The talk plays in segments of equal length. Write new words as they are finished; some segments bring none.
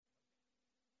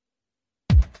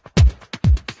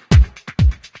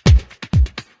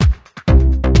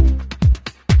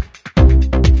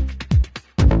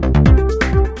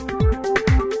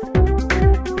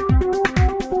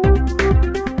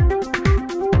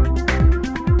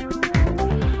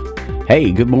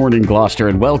Hey, good morning, Gloucester,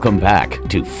 and welcome back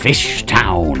to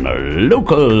Fishtown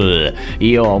Local,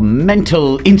 your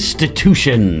mental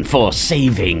institution for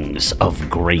savings of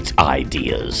great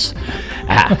ideas.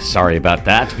 Sorry about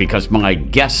that, because my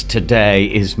guest today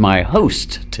is my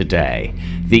host today,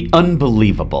 the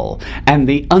unbelievable and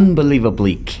the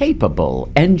unbelievably capable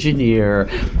engineer,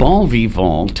 bon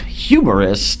vivant,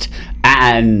 humorist,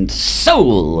 and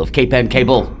soul of Cape and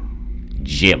Cable,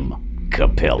 Jim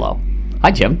Capillo.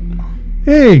 Hi, Jim.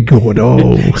 Hey,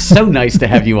 Gordo. So nice to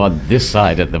have you on this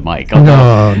side of the mic.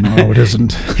 No, it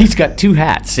isn't. He's got two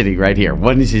hats sitting right here.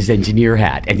 One is his engineer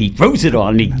hat, and he throws it on,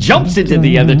 and he jumps into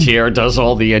the other chair, does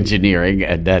all the engineering,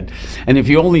 and if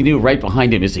you only knew, right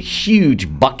behind him is a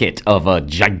huge bucket of a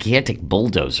gigantic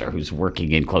bulldozer who's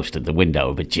working in close to the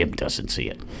window, but Jim doesn't see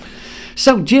it.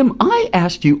 So, Jim, I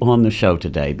asked you on the show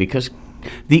today because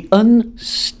the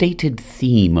unstated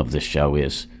theme of the show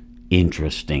is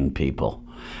interesting people.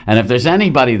 And if there's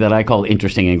anybody that I call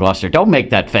interesting in Gloucester, don't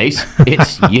make that face.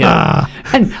 It's you.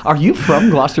 And are you from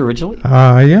Gloucester originally?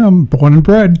 I am born and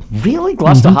bred. Really?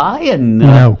 Gloucester High? And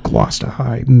No, Gloucester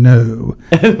High, no.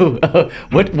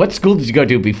 What school did you go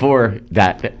to before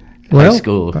that Well, high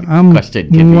school? I'm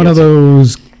Question one of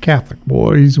those Catholic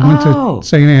boys. Went Oh. to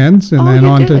St. Anne's and then you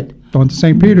on did? to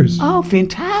St. Peter's. Oh,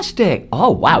 fantastic. Oh,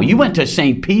 wow. You went to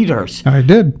St. Peter's. I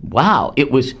did. Wow.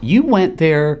 You went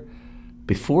there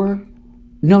before...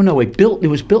 No, it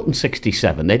was built in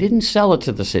 67. They didn't sell it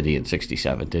to the city in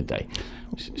 67, did they?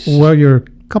 Well, you're a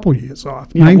couple years off.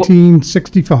 Yeah,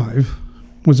 1965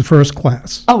 was the first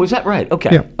class. Oh, is that right? Okay.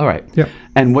 Yeah. All right. Yeah.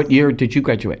 And what year did you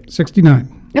graduate?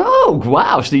 69. Oh,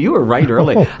 wow. So you were right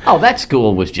early. Oh, that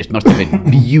school must have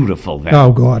been beautiful then.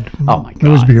 Oh, God. Oh, my God. It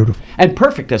was beautiful. And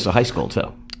perfect as a high school,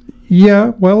 too.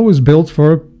 Yeah, well, it was built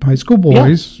for high school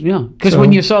boys. Yeah. Because So-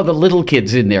 when you saw the little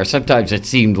kids in there, sometimes it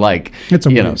seemed like, It's a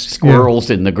waste, squirrels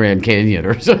in the Grand Canyon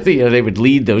or something. They would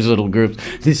lead those little groups.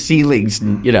 The ceilings,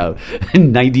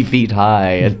 90 feet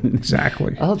high. And,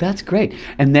 Exactly. oh, that's great.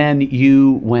 And then did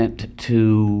you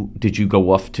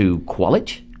go off to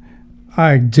college?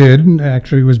 I did.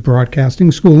 Actually, it was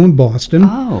broadcasting school in Boston.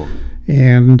 Oh.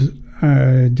 And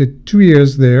I did 2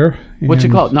 years there. What's it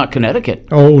and- called? Not Connecticut.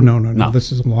 Oh, no.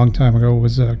 This is a long time ago. It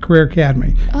was Career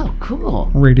Academy, Oh, cool.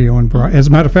 radio and as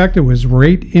a matter of fact, it was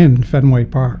right in Fenway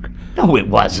Park. No, it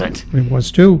wasn't. It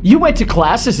was too. You went to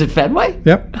classes at Fenway?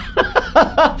 Yep.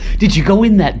 Did you go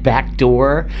in that back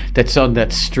door that's on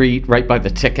that street right by the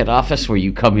ticket office where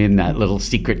you come in that little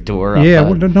secret door? Up, Yeah.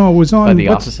 No, it was on the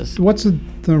what's, offices. What's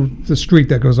the street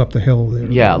that goes up the hill there?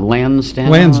 Yeah, Lansdowne.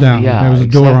 Lansdowne. Yeah, there was a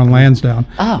door on exactly. Lansdowne.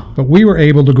 Oh. But we were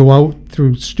able to go out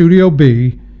through Studio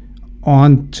B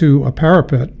onto a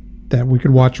parapet that we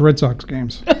could watch Red Sox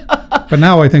games. But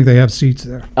now I think they have seats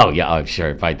there. Oh, yeah, I'm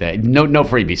sure about that. No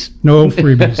freebies. No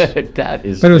freebies. That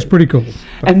is. But it was pretty cool.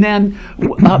 And then,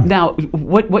 now,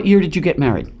 what year did you get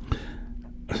married?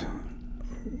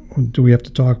 Do we have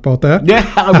to talk about that?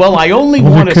 Yeah, well, I only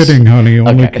Only want to... kidding, honey.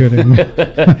 Only Okay. kidding.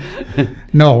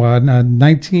 No,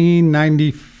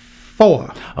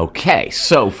 1994. Okay,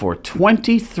 so for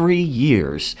 23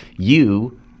 years,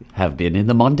 you have been in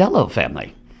the Mondello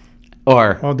family.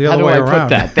 Or Oh, the how other do way I put around.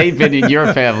 that? They've been in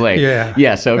your family. Yeah.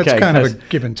 Yes, okay. It's kind of 'cause a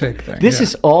give and take thing. this yeah.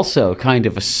 is also kind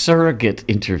of a surrogate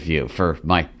interview for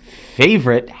my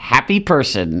favorite happy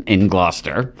person in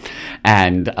Gloucester.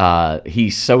 And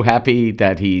he's so happy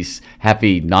that he's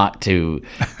happy not to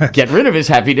get rid of his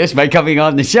happiness by coming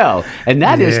on the show. And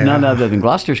that is Yeah. none other than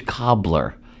Gloucester's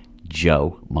cobbler,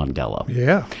 Joe Mondello.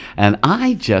 Yeah. And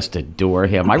I just adore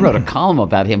him. I wrote a column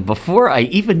about him before I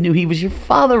even knew he was your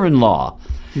father-in-law.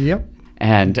 Yep.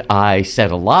 And I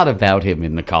said a lot about him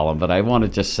in the column, but I want to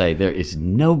just say there is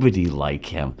nobody like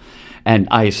him. And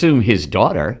I assume his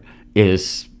daughter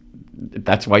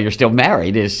that's why you're still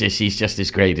married, she's just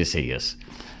as great as he is.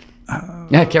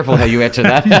 Yeah, careful how you answer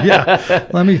that. Yeah.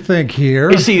 Let me think here.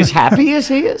 Is he as happy as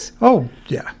he is? Oh,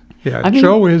 yeah. Yeah. I mean-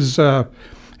 Joe is,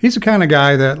 he's the kind of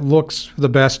guy that looks for the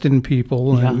best in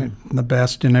people and the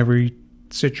best in every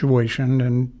situation.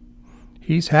 And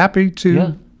he's happy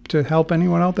to help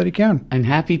anyone out that he can. And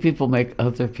happy people make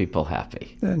other people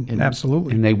happy.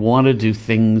 Absolutely. And they want to do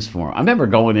things for him. I remember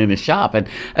going in his shop, and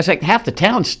it's like half the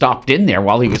town stopped in there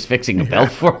while he was fixing a belt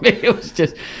for me. It was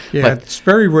just... Yeah, but it's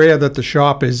very rare that the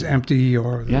shop is empty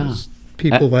or there's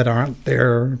people that aren't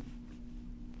there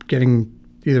getting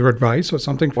either advice or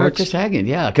something or fixed. just hanging,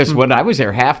 yeah. Because when I was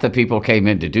there, half the people came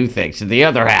in to do things, and the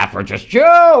other half were just,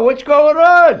 Joe, what's going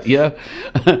on? Yeah.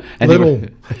 And they were-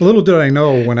 Little did I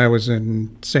know when I was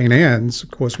in St. Anne's,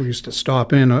 of course, we used to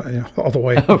stop in all the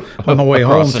way on the way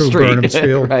home Across the through street,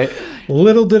 Burnhamsfield. right.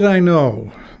 Little did I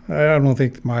know I don't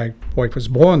think my wife was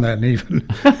born then even.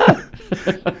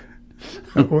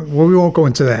 Well, we won't go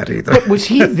into that either. But was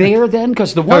he there then?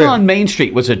 Because the one yeah. on Main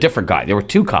Street was a different guy. There were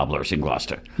two cobblers in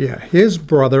Gloucester. Yeah, his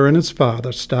brother and his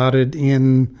father started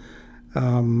in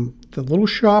the little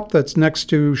shop that's next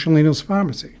to Shalino's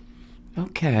Pharmacy.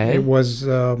 Okay. It was,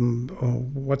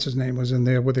 what's his name was in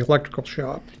there with the electrical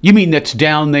shop. You mean that's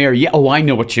down there? Yeah. Oh, I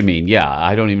know what you mean. Yeah,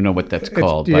 I don't even know what that's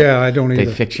called. But yeah, I don't either.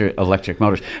 They fix your electric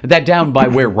motors. That down by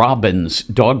where Robbins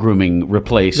Dog Grooming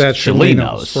replaced That's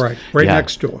Shalino's. right Yeah.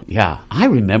 next door. Yeah, I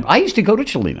remember. I used to go to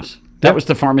Shalino's. That was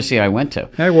the pharmacy I went to.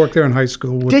 I worked there in high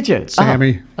school with Did you?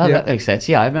 Sammy. Oh, yeah. that makes sense.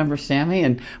 Yeah, I remember Sammy.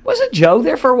 And wasn't Joe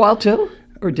there for a while too?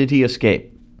 Or did he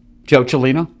escape? Joe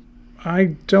Chalino?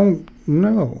 I don't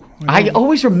know. I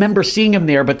always remember seeing him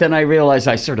there, but then I realized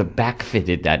I sort of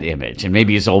backfitted that image. And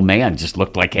maybe his old man just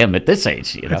looked like him at this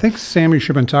age, you know? I think Sammy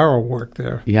Shibantaro worked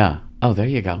there. Yeah. Oh, there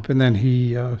you go. And then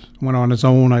he went on his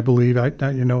own, I believe.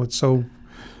 It's so...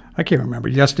 I can't remember.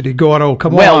 Yesterday, Gordo,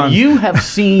 come on. Well, you have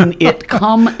seen it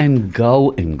come and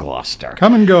go in Gloucester.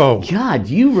 Come and go. God,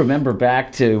 you remember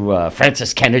back to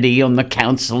Francis Kennedy on the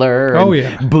Councillor. Oh, and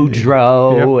yeah.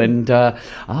 Boudreaux. And,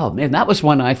 oh, man, that was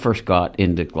when I first got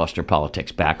into Gloucester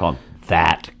politics, back on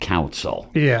that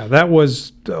council. Yeah, that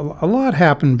was... A lot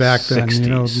happened back then.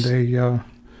 60s.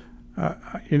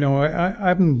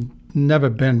 I've never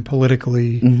been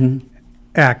politically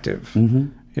active.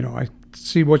 I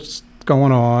see what's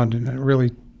going on, and it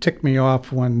really ticked me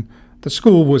off when the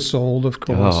school was sold, of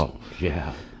course. Oh,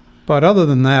 yeah. But other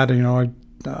than that,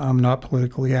 I'm not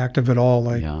politically active at all.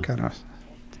 I kind of.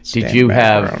 Did you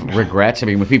have regrets? I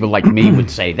mean, when people like me would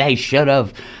say they should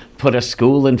have put a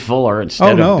school in Fuller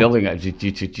instead of building a.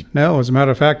 No, as a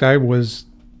matter of fact, I was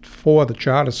for the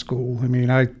charter school. I mean,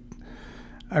 I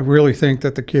really think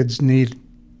that the kids need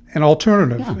an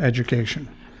alternative education.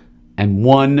 And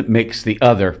one makes the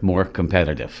other more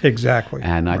competitive. Exactly.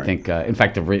 And I think, in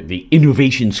fact, the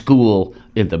innovation school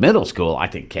in the middle school, I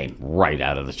think, came right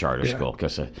out of the charter school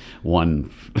because one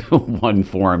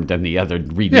formed and the other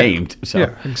renamed. Yeah, So,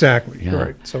 yeah, exactly. Yeah.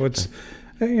 Right. So it's,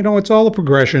 it's all a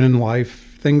progression in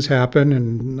life. Things happen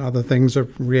and other things are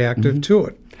reactive to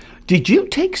it. Did you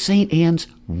take St. Anne's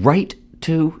right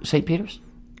to St. Peter's?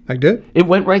 I did. It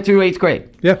went right through 8th grade?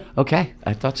 Yeah. Okay,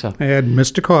 I thought so. I had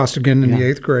Mr. Costigan in the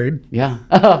 8th grade. Yeah.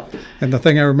 And the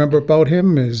thing I remember about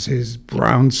him is his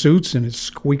brown suits and his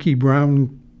squeaky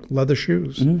brown leather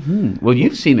shoes. Mm-hmm. Well,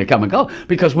 you've seen it come and go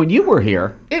because when you were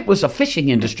here, it was a fishing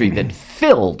industry that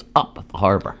filled up the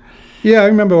harbor. Yeah, I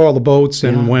remember all the boats,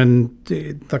 and when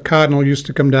the Cardinal used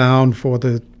to come down for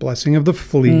the blessing of the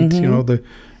fleet,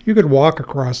 you could walk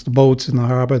across the boats in the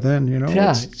harbor then,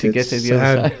 Yeah, to get to the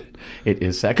other side. It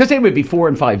is sad because they would be 4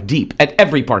 and 5 deep at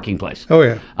every parking place. Oh,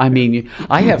 yeah. I mean,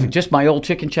 I have just my old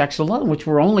Chicken Shacks alone, which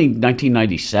were only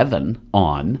 1997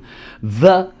 on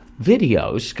the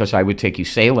videos, because I would take you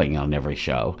sailing on every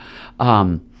show.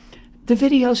 The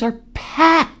videos are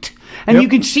packed. And you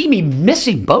can see me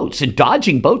missing boats and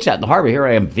dodging boats out in the harbor. Here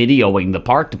I am videoing the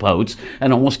parked boats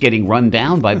and almost getting run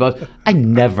down by boats. I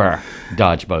never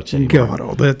dodge boats anymore.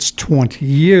 God, that's 20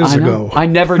 years ago. I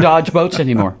never dodge boats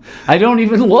anymore. I don't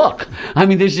even look. I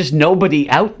mean, there's just nobody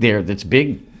out there that's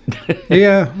big.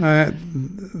 Yeah,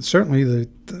 certainly the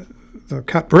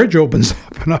Cut Bridge opens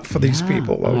up enough for these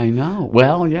people. I know.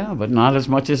 Well, yeah, but not as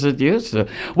much as it used to.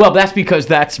 Well, that's because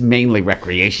that's mainly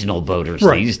recreational boaters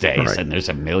these days, and there's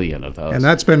a million of those. And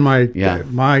that's been my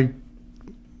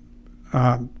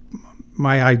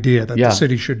my idea that the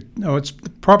city should. It's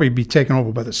probably be taken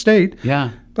over by the state.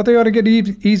 Yeah. But they ought to get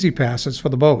easy passes for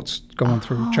the boats going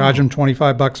through. Charge them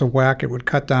 $25 a whack. It would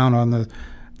cut down on the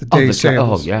day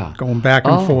sales. Going back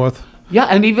and forth. Yeah,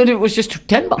 and even if it was just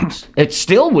 $10, it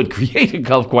still would create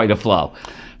quite a flow.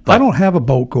 But I don't have a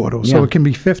boat, Gordo, so it can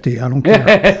be 50. I don't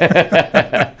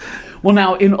care. Well,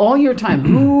 now, in all your time,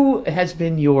 who has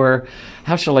been your,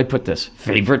 how shall I put this,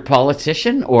 favorite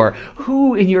politician? Or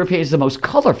who, in your opinion, is the most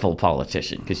colorful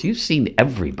politician? Because you've seen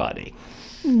everybody.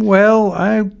 Well,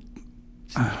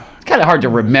 it's kind of hard to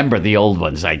remember the old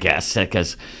ones, I guess,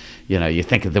 because, you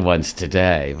think of the ones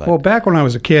today. But. Well, back when I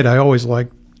was a kid, I always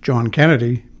liked John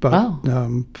Kennedy. But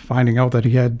finding out that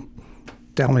he had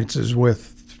dalliances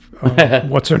with,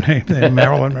 what's her name,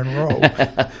 Marilyn Monroe,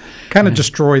 kind of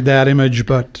destroyed that image,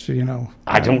 but,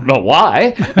 I don't know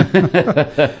why.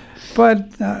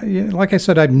 But, like I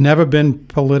said, I've never been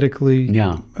politically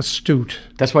astute.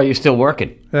 That's why you're still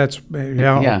working. That's,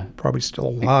 probably still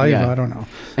alive. I don't know.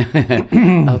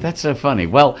 Oh, that's so funny.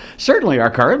 Well, certainly our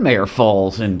current mayor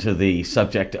falls into the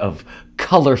subject of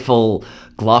colorful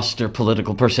Gloucester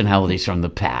political personalities from the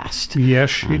past. Yes,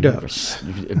 she does.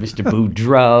 Mr.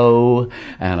 Boudreaux,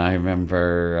 and I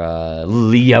remember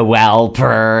Leo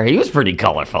Alper. He was pretty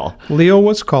colorful. Leo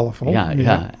was colorful.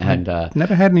 Yeah. And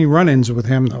never had any run-ins with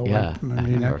him, though. Yeah. I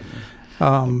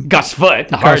mean, Gus Foote,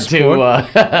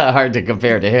 hard to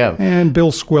compare to him. And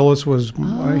Bill Squillis was,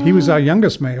 he was our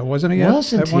youngest mayor, wasn't he?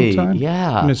 Wasn't at one he? time?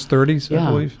 Yeah. In his 30s, I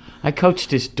believe. I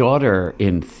coached his daughter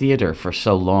in theater for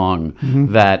so long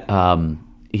that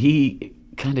he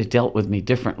kind of dealt with me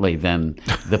differently than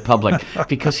the public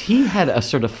because he had a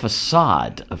sort of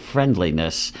facade of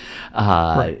friendliness.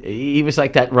 He was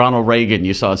like that Ronald Reagan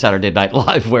you saw on Saturday Night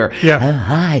Live where,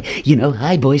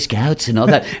 hi Boy Scouts and all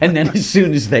that. And then as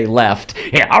soon as they left,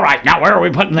 all right, now where are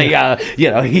we putting the,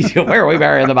 where are we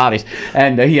burying the bodies?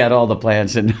 And he had all the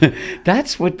plans. And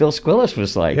that's what Bill Squillis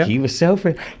was like. Yeah. He was so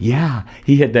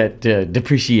he had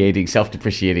that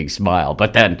self-depreciating smile.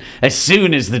 But then as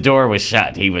soon as the door was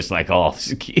shut, he was like,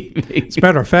 as a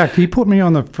matter of fact, he put me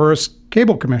on the first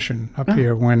cable commission up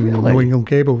here when New England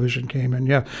Cablevision came in.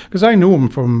 Yeah, because I knew him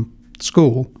from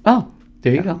school. Oh,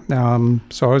 there you go.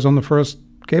 So I was on the first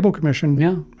cable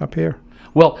commission up here.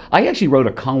 Well, I actually wrote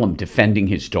a column defending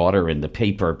his daughter in the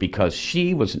paper because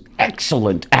she was an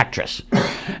excellent actress.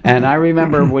 And I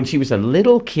remember when she was a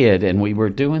little kid and we were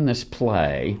doing this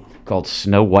play called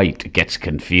Snow White Gets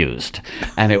Confused.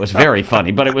 And it was very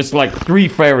funny, but it was like 3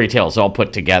 fairy tales all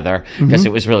put together because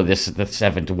it was really the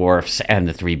 7 dwarfs and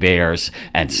the 3 bears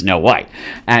and Snow White.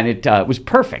 And it was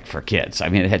perfect for kids. I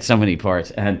mean, it had so many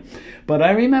parts. But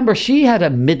I remember she had a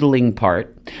middling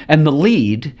part, and the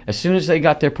lead, as soon as they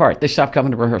got their part, they stopped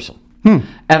coming to rehearsal. And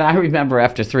I remember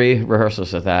after 3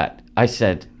 rehearsals of that, I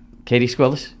said, Katie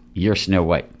Squillis, you're Snow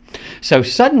White. So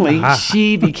suddenly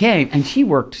she became, and she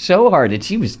worked so hard, and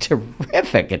she was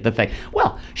terrific at the thing.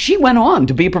 Well, she went on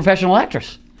to be a professional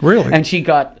actress. Really? And she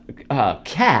got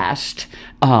cast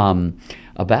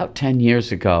about 10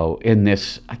 years ago in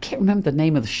this, I can't remember the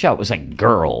name of the show. It was like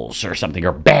Girls or something,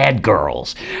 or Bad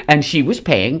Girls. And she was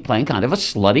playing kind of a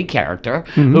slutty character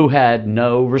who had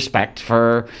no respect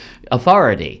for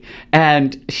authority.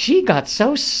 And she got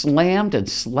so slammed and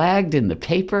slagged in the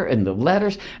paper and the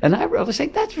letters. And I wrote,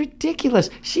 saying, that's ridiculous.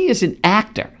 She is an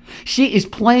actor. She is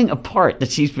playing a part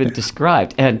that she's been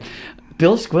described. And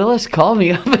Bill Squillis called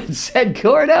me up and said,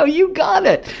 Gordo, you got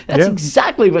it. That's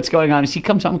exactly what's going on. And she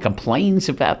comes home and complains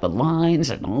about the lines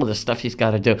and all the stuff she's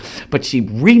got to do. But she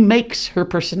remakes her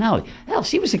personality. Hell,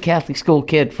 she was a Catholic school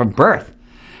kid from birth.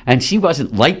 And she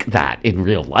wasn't like that in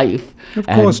real life. Of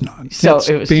course not. So it's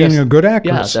it was being a good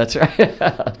actress. Yeah, that's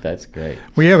right. That's great.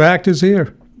 We have actors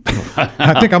here.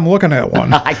 I think I'm looking at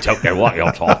one. I don't know what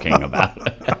you're talking about.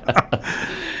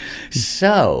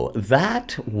 So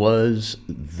that was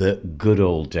the good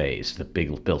old days, the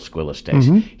big Bill Squillis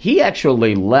days. He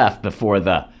actually left before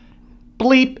the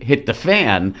bleep hit the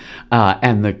fan,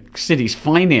 and the city's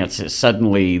finances,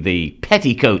 suddenly the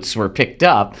petticoats were picked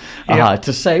up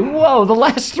to say, whoa, the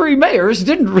last 3 mayors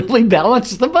didn't really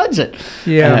balance the budget.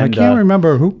 Yeah, and I can't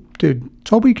remember who. Did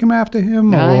Toby come after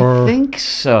him? Or? I think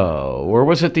so. Or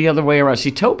was it the other way around?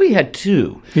 See, Toby had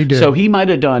 2. He did. So he might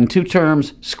have done 2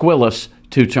 terms, Squillis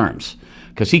 2 terms.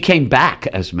 Because he came back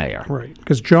as mayor. Right.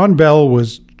 Because John Bell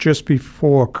was just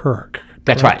before Kirk.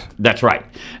 That's right. That's right.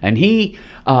 And he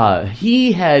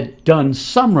had done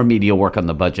some remedial work on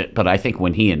the budget, but I think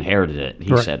when he inherited it,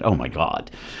 he said, oh, my God.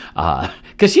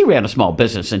 Because he ran a small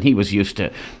business, and he was used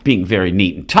to being very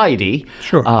neat and tidy.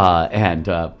 Sure.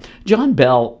 And John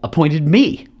Bell appointed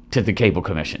me to the Cable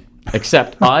Commission,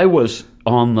 except I was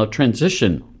on the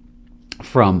transition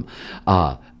from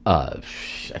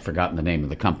I've forgotten the name of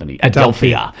the company,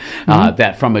 Adelphia.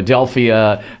 That from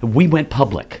Adelphia, we went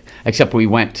public, except we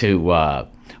went to,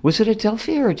 was it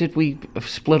Adelphia or did we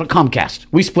split? Comcast.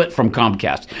 We split from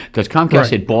Comcast because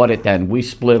Comcast had bought it then. We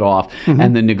split off,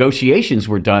 and the negotiations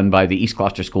were done by the East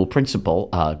Gloucester School principal,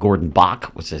 Gordon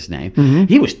Bach was his name.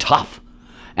 He was tough.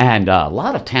 And a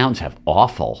lot of towns have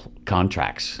awful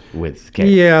contracts with cable.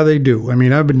 Yeah, they do. I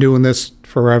mean, I've been doing this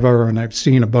forever, and I've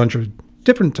seen a bunch of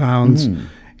different towns.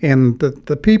 And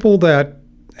the people that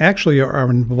actually are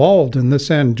involved in this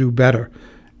end do better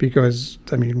because,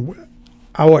 I mean,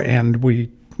 our end, we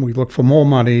look for more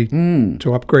money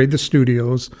to upgrade the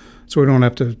studios so we don't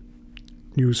have to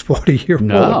use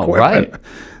 40-year-old equipment. Right.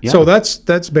 Yeah. So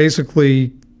that's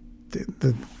basically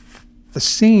the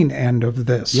scene end of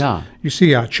this. Yeah. You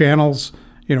see our channels,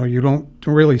 you don't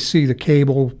really see the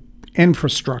cable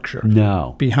infrastructure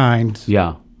behind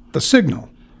the signal.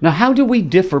 Now, how do we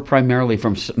differ primarily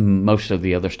from most of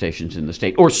the other stations in the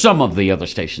state, or some of the other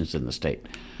stations in the state?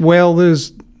 Well,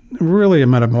 there's really a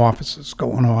metamorphosis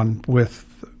going on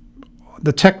with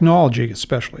the technology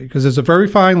especially, because there's a very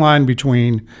fine line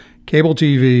between cable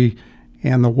TV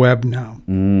and the web now,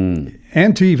 and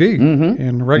TV,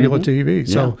 and regular TV.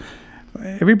 So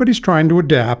everybody's trying to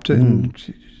adapt, and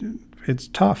it's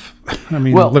tough. I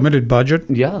mean, limited budget.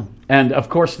 Yeah. And, of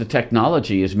course, the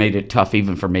technology has made it tough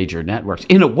even for major networks.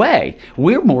 In a way,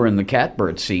 we're more in the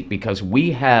catbird seat because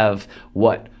we have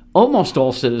what almost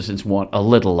all citizens want a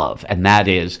little of, and that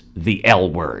is the L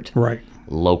word. Right.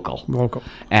 Local. Local.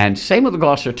 And same with the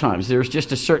Gloucester Times. There's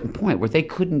just a certain point where they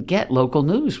couldn't get local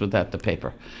news without the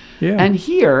paper. Yeah. And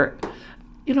here,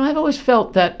 I've always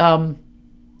felt that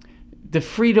the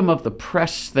freedom of the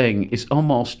press thing is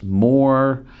almost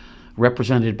more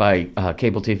represented by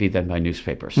cable TV than by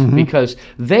newspapers, because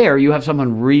there you have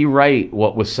someone rewrite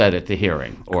what was said at the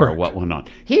hearing or Correct. what went on.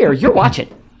 Here, you're watching.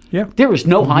 Yeah. There is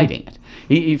no hiding it.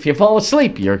 If you fall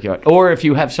asleep, or if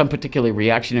you have some particularly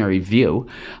reactionary view,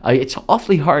 it's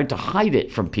awfully hard to hide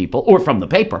it from people or from the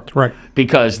paper. Right.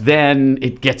 Because then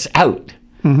it gets out.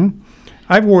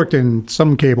 I've worked in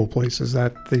some cable places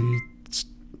that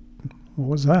what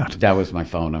was that? That was my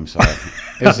phone. I'm sorry.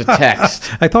 It was a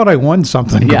text. I thought I won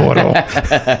something, Gordo.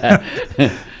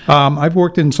 I've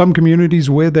worked in some communities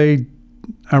where they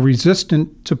are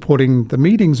resistant to putting the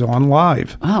meetings on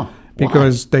live. Oh.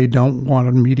 Because they don't want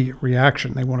an immediate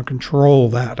reaction. They want to control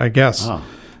that, I guess. Oh.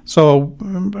 So,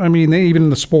 I mean, even in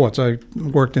the sports, I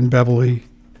worked in Beverly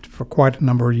for quite a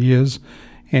number of years,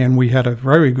 and we had a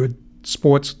very good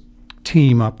sports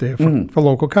team up there for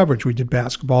local coverage. We did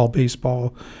basketball,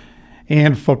 baseball,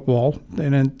 and football,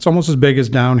 and it's almost as big as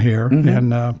down here.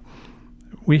 And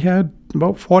we had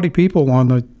about 40 people on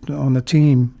the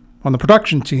team, on the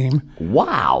production team.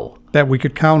 Wow. That we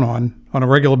could count on a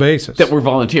regular basis. That were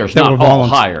volunteers, not all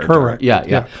hired. Correct.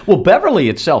 Yeah. Well, Beverly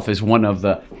itself is one of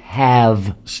the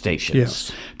have stations.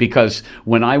 Yes. Because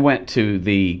when I went to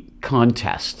the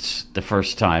contests the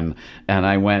first time, and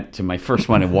I went to my first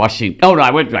one in Washington. Oh, no, I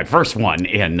went to my first one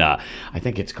in, I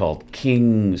think it's called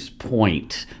Kings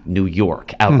Point, New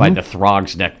York, out by the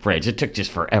Throgs Neck Bridge. It took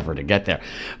just forever to get there.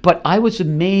 But I was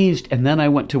amazed, and then I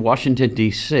went to Washington,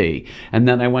 D.C., and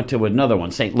then I went to another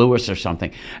one, St. Louis or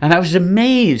something, and I was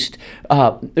amazed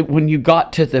when you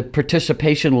got to the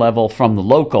participation level from the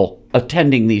local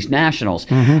attending these nationals,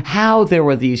 how there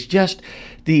were these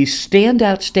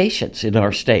standout stations in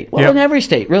our state. Well, in every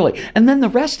state, really. And then the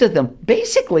rest of them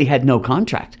basically had no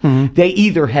contract. They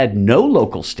either had no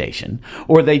local station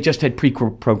or they just had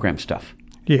pre-programmed stuff.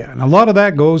 Yeah, and a lot of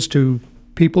that goes to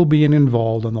people being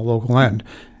involved on the local end.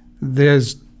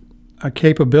 There's a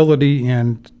capability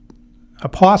and a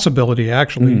possibility,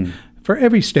 actually, for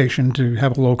every station to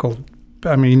have a local.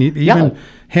 I mean, even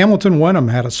Hamilton Wenham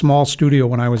had a small studio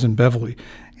when I was in Beverly,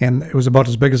 and it was about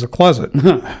as big as a closet.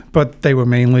 But they were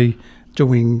mainly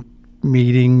doing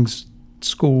meetings,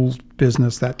 school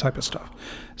business, that type of stuff.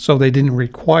 So they didn't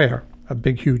require a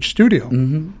big, huge studio.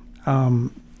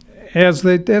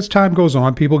 As time goes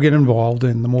on, people get involved,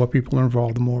 and the more people are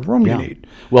involved, the more room you need.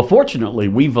 Well, fortunately,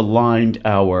 we've aligned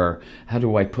our, how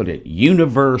do I put it,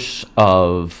 universe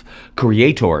of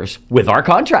creators with our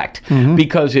contract.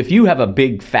 Because if you have a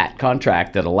big, fat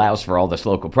contract that allows for all this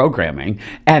local programming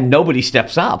and nobody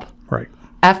steps up, Right.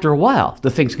 after a while, the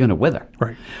thing's going to wither.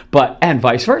 Right. And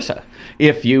vice versa.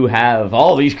 If you have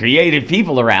all these creative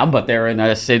people around, but they're in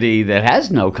a city that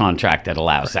has no contract that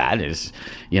allows that, is,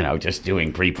 just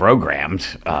doing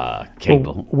pre-programmed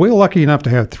cable. Well, we're lucky enough to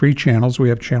have 3 channels. We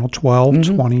have channel 12,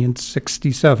 20, and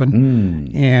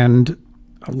 67. And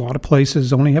a lot of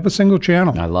places only have a single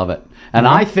channel. I love it. And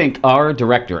I think our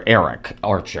director, Eric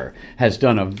Archer, has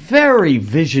done a very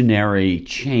visionary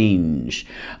change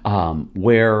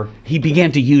where he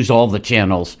began to use all the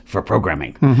channels for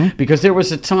programming. Because there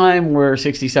was a time where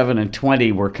 67 and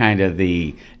 20 were kind of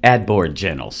the ad board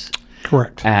channels.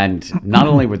 Correct. And not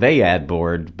only were they ad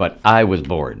bored, but I was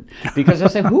bored. Because I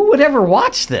said, who would ever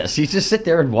watch this? You just sit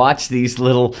there and watch these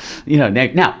little,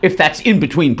 now, if that's in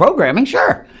between programming,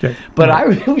 sure. Okay.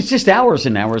 But it was just hours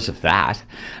and hours of that.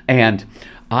 And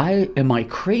am I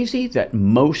crazy that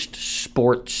most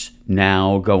sports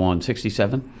now go on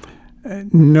 67?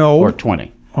 No. Or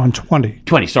 20? On 20.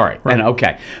 20, sorry. Right. And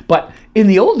okay. But in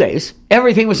the old days,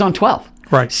 everything was on 12.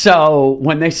 Right. So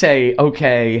when they say,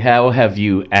 okay, how have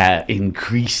you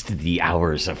increased the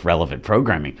hours of relevant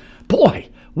programming? Boy,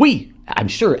 I'm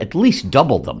sure, at least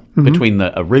doubled them between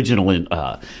the original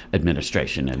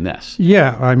administration and this.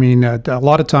 Yeah, I mean, a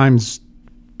lot of times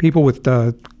people with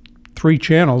 3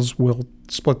 channels will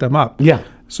split them up. Yeah.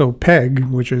 So PEG,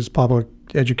 which is public,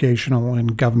 educational,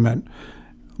 and government,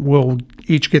 will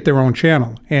each get their own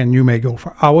channel. And you may go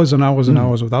for hours and hours and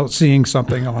hours without seeing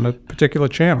something on a particular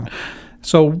channel.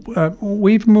 So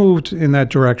we've moved in that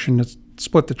direction to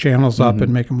split the channels up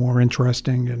and make them more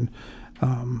interesting, and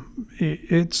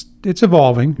it's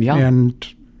evolving. Yeah. And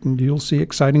you'll see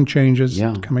exciting changes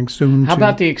coming soon. How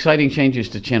about the exciting changes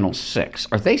to Channel 6?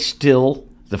 Are they still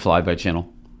the Flyby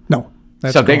channel? No.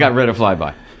 So they got rid of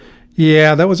Flyby.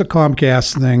 Yeah, that was a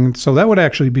Comcast thing. So that would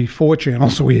actually be 4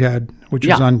 channels we had, which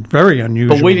is very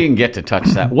unusual. But we didn't get to touch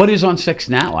that. What is on 6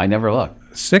 now? I never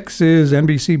looked. 6 is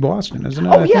NBC Boston, isn't it?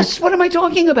 Oh, yes. What am I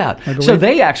talking about? So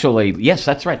they actually, yes,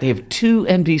 that's right. They have 2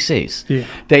 NBCs. Yeah.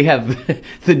 They have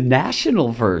the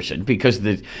national version because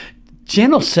the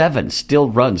Channel 7 still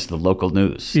runs the local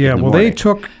news. Yeah, well, morning.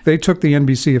 they took the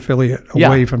NBC affiliate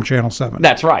away from Channel 7.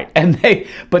 That's right.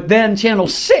 But then Channel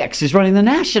 6 is running the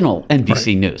national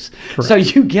NBC News. Correct. So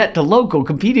you get the local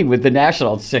competing with the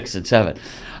national 6 and 7.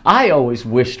 I always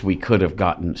wished we could have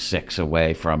gotten 6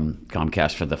 away from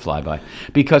Comcast for the Flyby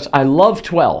because I love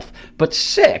 12, but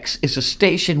 6 is a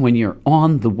station when you're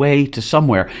on the way to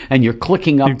somewhere and you're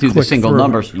clicking up through the single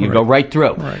numbers. You go right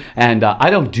through. Right. And I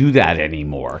don't do that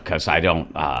anymore because I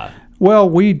don't. Well,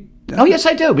 we. Oh, yes,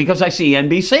 I do, because I see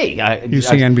NBC. You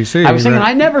see NBC. I was thinking,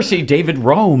 I never see David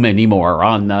Rome anymore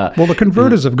on... well, the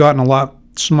converters have gotten a lot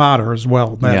smarter as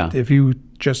well. That if you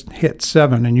just hit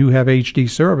 7 and you have HD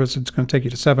service, it's going to take you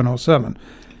to 707,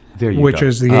 which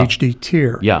is the HD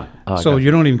tier. Yeah. So you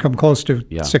don't even come close to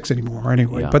 6 anymore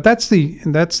anyway. But that's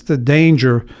the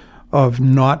danger of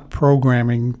not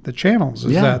programming the channels,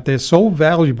 is that they're so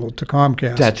valuable to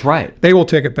Comcast. That's right. They will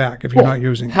take it back if you're not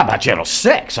using it. How about Channel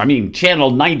 6? I mean,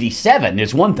 Channel 97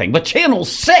 is one thing, but Channel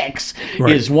 6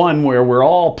 is one where we're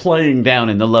all playing down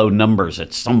in the low numbers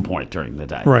at some point during the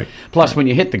day. Right. Plus, when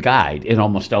you hit the guide, it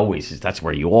almost always is that's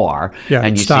where you are,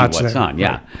 and you see what's there. on.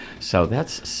 Yeah. Right. So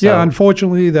that's... Yeah,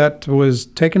 unfortunately, that was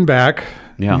taken back,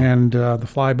 Yeah. and the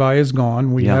Flyby is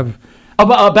gone. We have...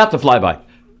 About the Flyby.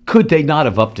 Could they not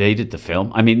have updated the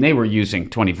film? I mean, they were using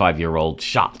 25-year-old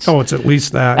shots. Oh, it's at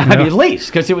least that. I mean, at least,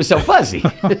 because it was so fuzzy.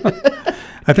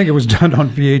 I think it was done on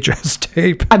VHS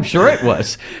tape. I'm sure it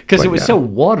was, because it was so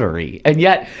watery. And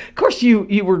yet, of course, you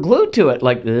were glued to it,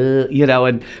 like,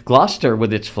 and Gloucester,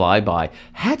 with its Flyby,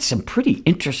 had some pretty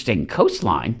interesting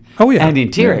coastline and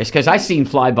interiors, because I've seen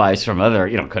flybys from other,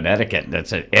 Connecticut,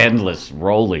 that's an endless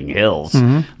rolling hills,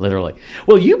 literally.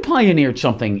 Well, you pioneered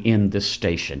something in this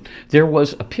station. There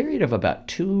was a period of about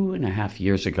 2.5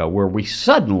 years ago where we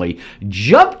suddenly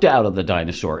jumped out of the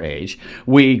dinosaur age.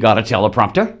 We got a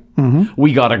teleprompter.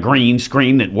 We got a green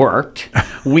screen that worked.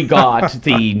 We got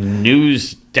the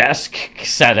news desk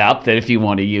set up, that if you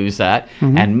want to use that.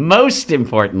 And most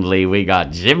importantly, we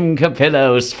got Jim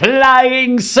Capillo's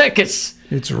Flying Circus.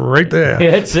 It's right there.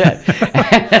 It's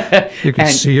it. You can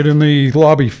see it in the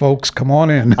lobby, folks. Come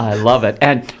on in. I love it.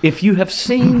 And if you have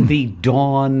seen the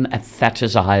Dawn at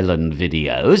Thatcher's Island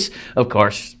videos, of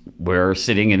course, we're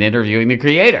sitting and interviewing the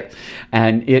creator.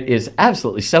 And it is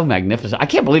absolutely so magnificent. I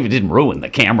can't believe it didn't ruin the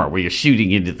camera where you're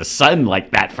shooting into the sun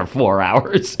like that for 4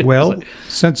 hours. Well,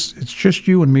 since it's just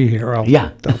you and me here, I'll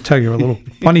tell you a little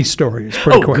funny story. It's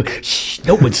pretty quick. Shh,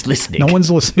 no one's listening. No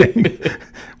one's listening.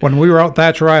 When we were out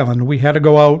Thatcher Island, we had to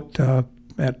go out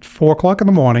at 4 o'clock in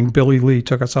the morning. Billy Lee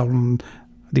took us out on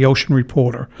the Ocean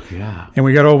Reporter. Yeah. And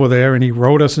we got over there, and he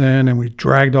rowed us in, and we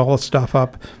dragged all the stuff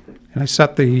up. And I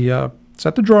set the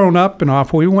drone up, and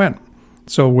off we went.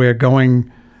 So we're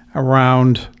going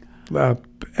around.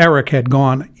 Eric had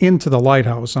gone into the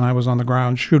lighthouse, and I was on the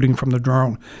ground shooting from the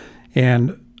drone.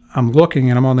 And I'm looking,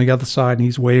 and I'm on the other side, and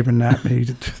he's waving at me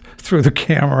through the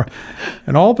camera.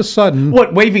 And all of a sudden...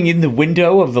 What, waving in the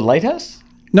window of the lighthouse?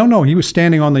 No, he was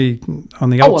standing on the outside. On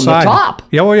the top?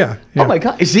 Yeah, oh, yeah. Oh, my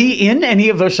God. Is he in any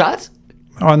of those shots?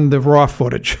 On the raw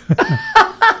footage.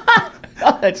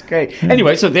 Oh, that's great.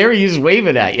 Anyway, so there he is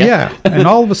waving at you. Yeah, and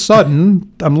all of a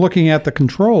sudden, I'm looking at the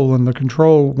control, and the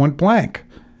control went blank.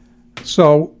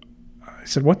 So I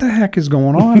said, what the heck is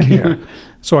going on here?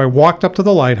 So I walked up to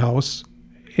the lighthouse,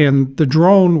 and the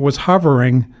drone was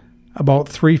hovering about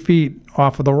 3 feet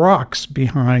off of the rocks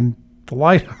behind the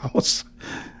lighthouse.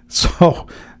 So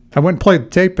I went and played the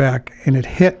tape back, and it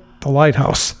hit the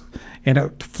lighthouse, and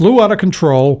it flew out of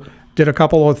control, did a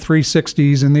couple of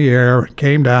 360s in the air,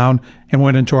 came down, and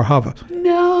went into a hover.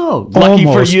 No. Lucky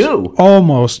for you.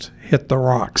 Almost hit the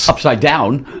rocks. Upside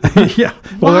down. Yeah.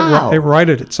 Well, it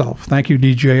righted itself. Thank you,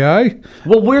 DJI.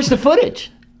 Well, where's the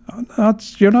footage?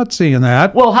 You're not seeing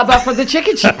that. Well, how about for the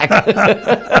Chicken Shack?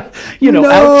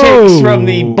 Outtakes from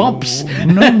the bumps.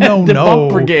 No, the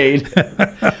bump brigade.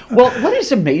 Well, what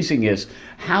is amazing is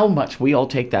how much we all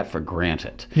take that for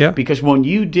granted. Yeah. Because when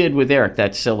you did with Eric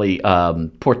that silly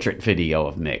portrait video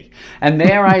of me, and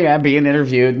there I am being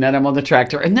interviewed, and then I'm on the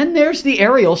tractor, and then there's the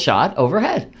aerial shot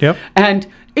overhead. Yep. And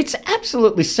it's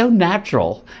absolutely so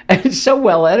natural and so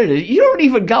well edited. You don't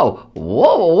even go,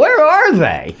 whoa, where are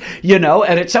they?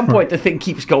 And at some point the thing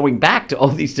keeps going back to all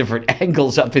these different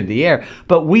angles up in the air.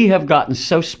 But we have gotten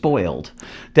so spoiled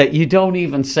that you don't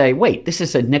even say, wait, this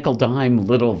is a nickel dime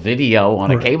little video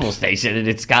on a cable station, and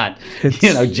it's got,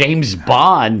 James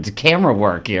Bond camera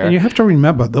work here. And you have to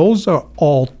remember, those are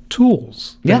all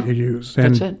tools that you use.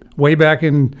 And that's it. Way back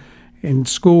in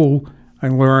school, I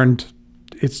learned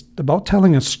it's about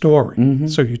telling a story. Mm-hmm.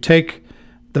 So you take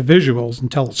the visuals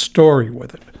and tell a story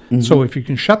with it. Mm-hmm. So if you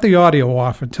can shut the audio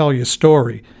off and tell your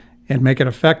story and make it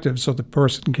effective so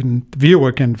the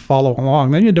viewer can follow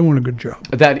along, then you're doing a good job.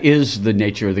 That is the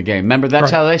nature of the game. Remember, that's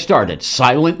how they started.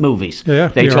 Silent movies. Yeah,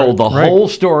 they told the whole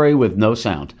story with no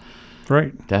sound.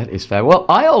 Right. That is fabulous. Well,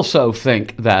 I also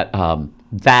think that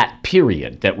that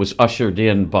period that was ushered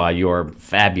in by your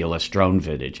fabulous drone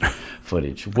footage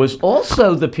was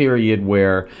also the period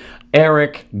where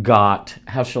Eric got,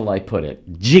 how shall I put it,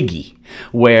 jiggy,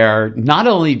 where not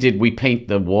only did we paint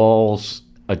the walls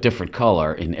a different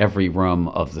color in every room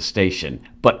of the station,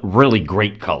 but really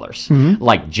great colors,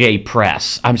 like J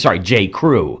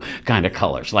Crew kind of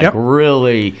colors, like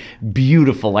really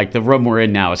beautiful. Like the room we're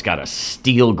in now has got a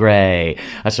steel gray,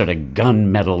 a sort of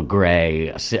gunmetal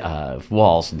gray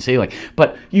walls and ceiling.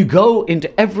 But you go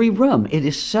into every room, it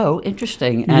is so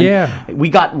interesting. And we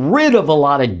got rid of a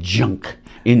lot of junk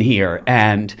in here,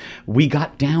 and we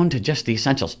got down to just the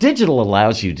essentials. Digital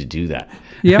allows you to do that.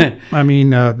 Yeah, I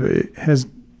mean,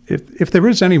 if there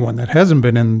is anyone that hasn't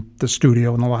been in the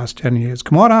studio in the last 10 years,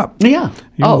 come on up. Yeah.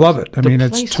 You'll love it. I mean,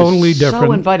 it's totally different.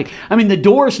 So inviting. I mean, the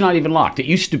door's not even locked. It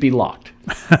used to be locked.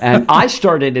 And I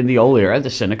started in the old era, the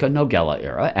Sinica Nogella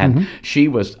era, and she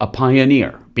was a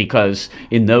pioneer because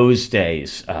in those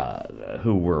days,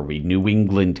 who were we? New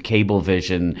England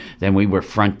Cablevision, then we were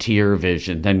Frontier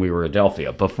Vision, then we were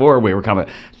Adelphia. Before we were coming,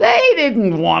 they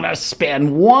didn't want to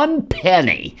spend one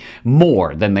penny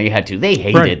more than they had to. They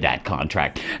hated that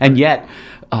contract. And yet,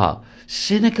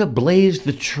 Sinica blazed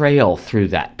the trail through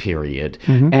that period.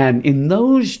 And in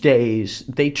those days,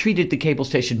 they treated the cable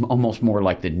station almost more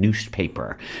like the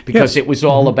newspaper because it was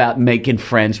all about making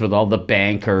friends with all the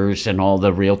bankers and all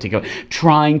the realty,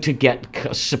 trying to get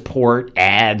support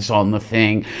ads on the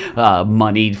thing,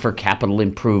 money for capital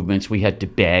improvements. We had to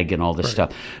beg and all this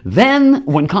stuff. Then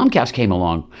when Comcast came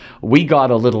along, we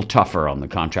got a little tougher on the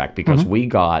contract because we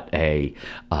got a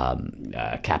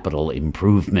capital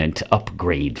improvement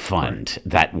upgrade fund.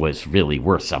 That was really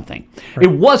worth something.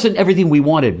 It wasn't everything we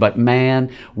wanted, but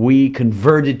man, we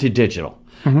converted to digital.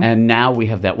 And now we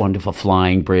have that wonderful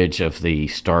flying bridge of the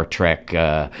Star Trek,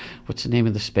 what's the name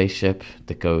of the spaceship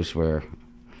that goes where?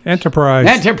 Enterprise.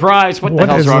 What the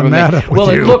hell's wrong with me?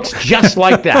 Well, it looks just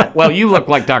like that. Well, you look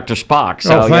like Dr. Spock,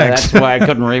 so that's why I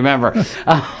couldn't remember.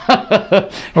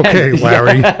 Okay,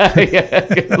 Larry.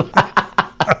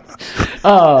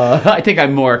 I think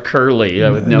I'm more curly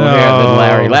with no hair than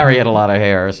Larry. Larry had a lot of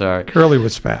hair, sorry. Curly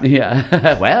was fat.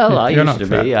 Yeah. Well, I used to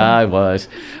be. Fat. I was.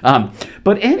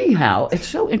 But anyhow, it's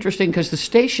so interesting because the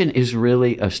station is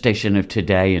really a station of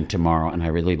today and tomorrow, and I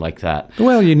really like that.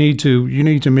 Well, you need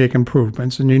to make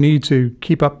improvements, and you need to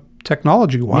keep up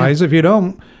technology-wise. If you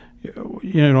don't,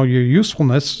 your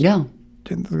usefulness. Yeah.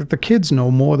 The kids know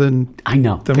more than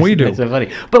than we do. That's so funny.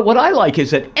 But what I like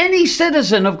is that any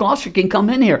citizen of Gloucester can come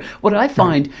in here. What I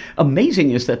find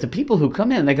amazing is that the people who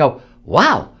come in, they go,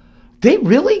 wow, they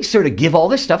really sort of give all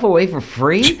this stuff away for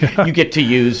free. You get to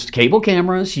use cable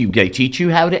cameras. They teach you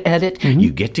how to edit.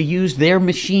 You get to use their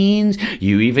machines.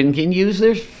 You even can use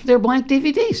their blank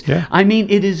DVDs. Yeah. I mean,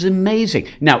 it is amazing.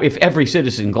 Now, if every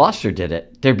citizen in Gloucester did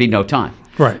it, there'd be no time.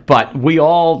 Right. But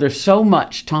there's so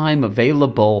much time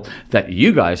available that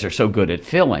you guys are so good at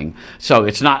filling. So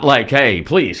it's not like, hey,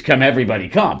 please come, everybody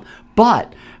come.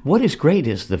 But what is great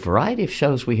is the variety of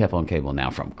shows we have on cable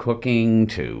now, from cooking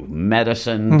to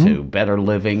medicine to better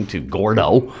living to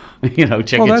Gordo,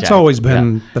 chicken. Well, that's always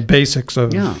been the basics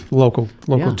of local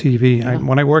TV. Yeah.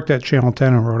 When I worked at Channel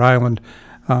 10 in Rhode Island,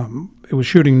 it was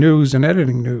shooting news and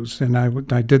editing news, and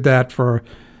I did that for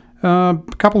a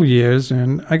couple of years,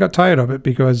 and I got tired of it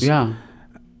because,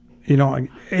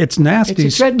 it's nasty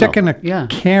sticking a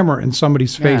camera in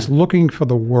somebody's face looking for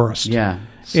the worst. Yeah.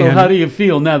 So how do you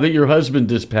feel now that your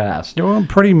husband is passed? Well,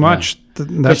 pretty much.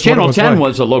 That's Channel 10 like.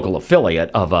 was a local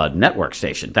affiliate of a network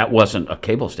station. That wasn't a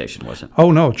cable station, was it?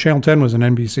 Oh, no. Channel 10 was an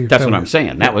NBC affiliate. That's what I'm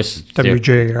saying. That was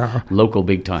WJR. Local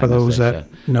big time. For those that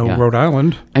know Rhode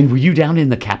Island. And were you down in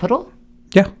the capital?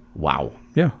 Yeah. Wow.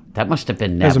 Yeah. That must have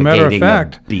been As a matter of navigating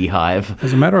fact- a beehive.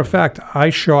 As a matter of fact, I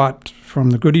shot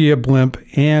from the Goodyear blimp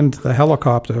and the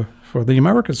helicopter for the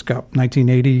America's Cup,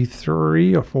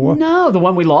 1983 or 4. No, the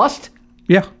one we lost?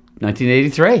 Yeah,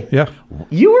 1983. yeah,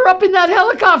 You were up in that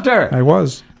helicopter. I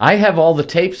was. I have all the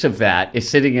tapes of that is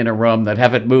sitting in a room that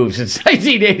haven't moved since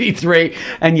 1983,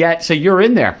 and yet so you're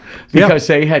in there because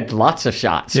they had lots of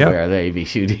shots Yeah. where they'd be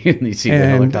shooting and you see the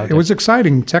And helicopter. it was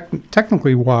exciting,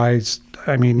 technically wise.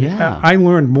 I mean, Yeah. I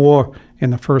learned more in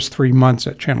the first 3 months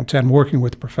at Channel 10 working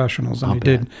with professionals than I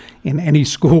did in any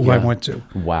school I went to.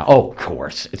 Wow. Oh, of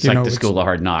course. It's like know, the it's- School of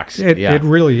Hard Knocks. It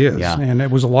really is. Yeah. And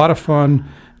it was a lot of fun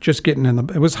just getting in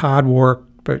the, it was hard work,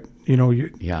 but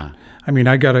Yeah. I mean,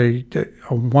 I got a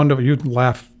wonderful, you'd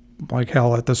laugh like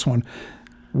hell at this one.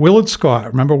 Willard Scott,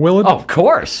 remember Willard? Oh, of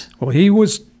course. Well, he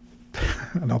was,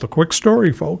 another quick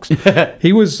story, folks.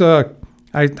 He was, I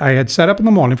had set up in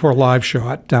the morning for a live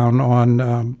shot down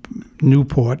on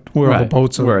Newport, where all the Right.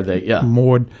 boats are Where they- yeah.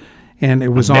 moored. And it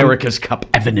was America's Cup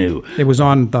Avenue. it was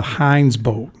on the Heinz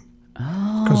boat.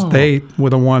 Because they were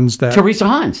the ones that, Teresa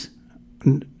Hines.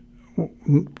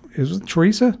 is it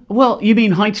Teresa? Well, you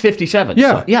mean Heinz 57.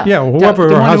 Yeah, So, yeah. yeah, whoever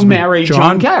the her one who husband, married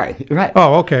John Kerry. Right.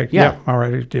 Oh, okay. Yeah. Yeah. All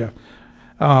right. Yeah.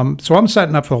 So I'm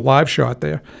setting up for the live shot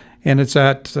there, and it's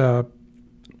at, I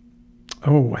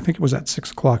think it was at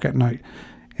 6 o'clock at night.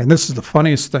 And this is the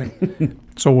funniest thing.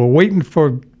 So we're waiting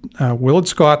for Willard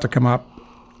Scott to come up,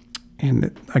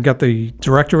 and I got the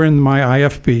director in my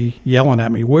IFB yelling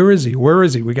at me, "Where is he? Where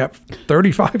is he? We got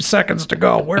 35 seconds to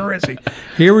go. Where is he?"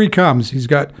 Here he comes. He's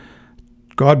got,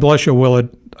 God bless you, Willard.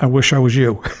 I wish I was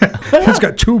you. He's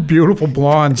got two beautiful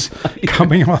blondes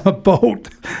coming on the boat,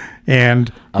 and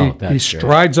he that's great.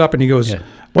 strides up and he goes,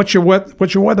 what's your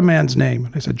weatherman's name?"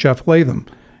 And I said, "Jeff Latham."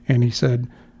 And he said,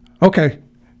 "Okay,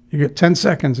 you get 10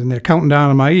 seconds." And they're counting down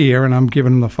in my ear, and I'm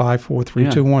giving him the 5, 4, 3,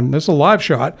 2, 1. This is a live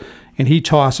shot, and he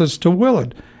tosses to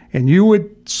Willard. And you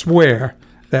would swear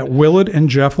that Willard and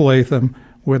Jeff Latham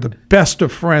were the best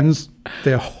of friends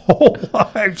their whole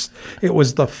lives. It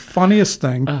was the funniest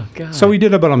thing. Oh, God. So he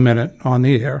did about a minute on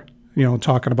the air,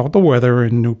 talking about the weather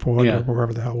in Newport Yeah. or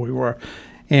wherever the hell we were.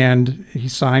 And he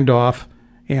signed off,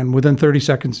 and within 30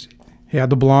 seconds, he had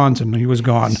the blondes, and he was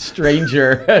gone.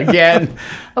 Stranger again.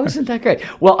 Oh, isn't that great?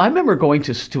 Well, I remember going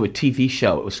to a TV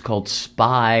show. It was called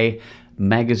Spy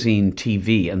Magazine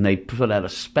TV, and they put out a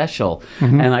special.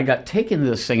 And I got taken to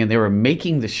this thing, and they were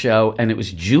making the show, and it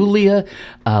was Julia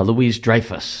Louise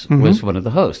Dreyfus was one of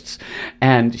the hosts,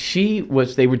 and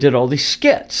they did all these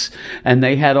skits, and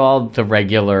they had all the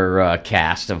regular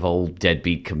cast of old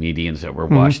deadbeat comedians that were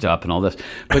washed up and all this,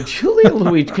 but Julia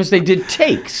Louise, because they did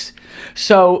takes.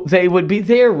 So they would be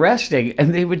there resting,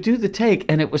 and they would do the take,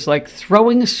 and it was like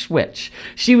throwing a switch.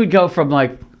 She would go from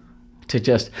like to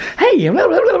just, hey, and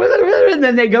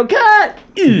then they go, cut.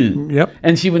 Yep.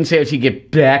 And she wouldn't say it. She'd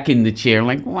get back in the chair,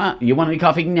 like, what? You want any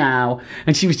coffee now?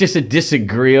 And she was just a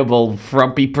disagreeable,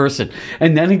 frumpy person.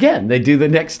 And then again, they do the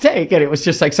next take, and it was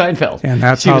just like Seinfeld. And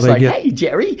that's she how was they like, get- hey,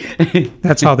 Jerry.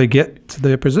 That's how they get to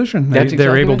their position. They're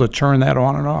exactly able right. to turn that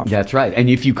on and off. That's right. And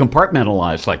if you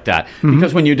compartmentalize like that,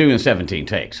 because when you're doing 17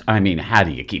 takes, I mean, how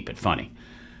do you keep it funny?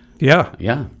 Yeah.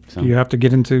 Yeah. So. You have to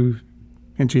get into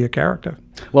your character.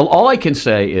 Well, all I can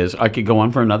say is I could go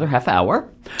on for another half hour,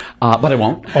 but I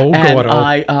won't. Oh, and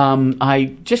God, oh. I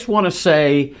just want to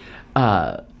say,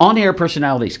 on-air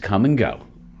personalities come and go,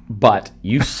 but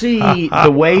you see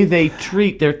the way they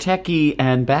treat their techie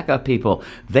and backup people.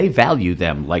 They value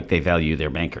them like they value their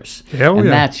bankers, Hell and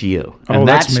yeah. that's you, Oh, and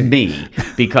that's that's me,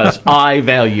 because I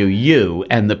value you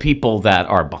and the people that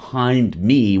are behind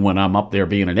me when I'm up there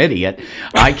being an idiot.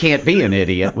 I can't be an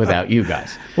idiot without you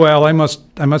guys. Well, I must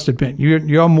admit,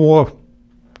 you're more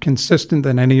consistent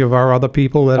than any of our other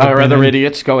people that Our other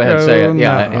idiots, go ahead, say it.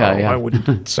 Yeah, no, yeah. I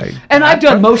wouldn't say. And I've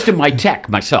done most of my tech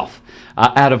myself.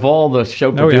 Out of all the show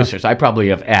yeah. producers, I probably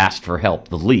have asked for help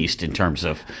the least in terms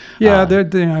of. Yeah,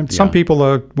 some people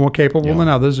are more capable than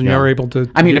others, and you're able to.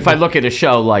 I mean, if I look at a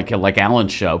show like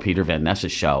Alan's show, Peter Van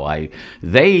Ness's show,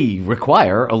 they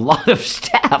require a lot of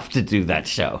staff to do that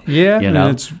show. Yeah, you know,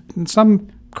 and some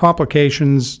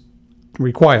complications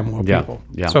require more Yeah, people.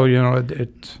 yeah. So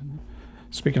it.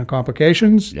 Speaking of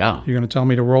complications, Yeah. you're going to tell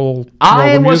me to roll.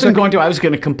 I the wasn't music? going to. I was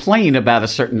going to complain about a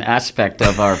certain aspect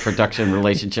of our production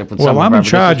relationship with Well, some of I'm our in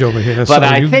charge producers. over here, But so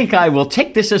I you- think I will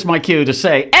take this as my cue to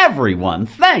say, everyone,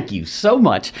 thank you so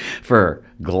much for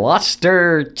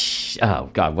Gloucester. Oh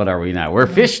God, what are we now? We're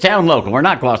Fishtown Local. We're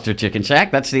not Gloucester Chicken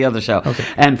Shack. That's the other show. Okay.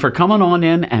 And for coming on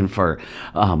in, and for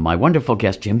my wonderful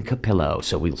guest Jim Capillo.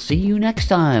 So we'll see you next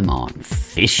time on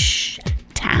Fishtown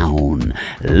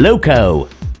Loco.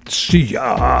 See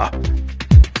ya.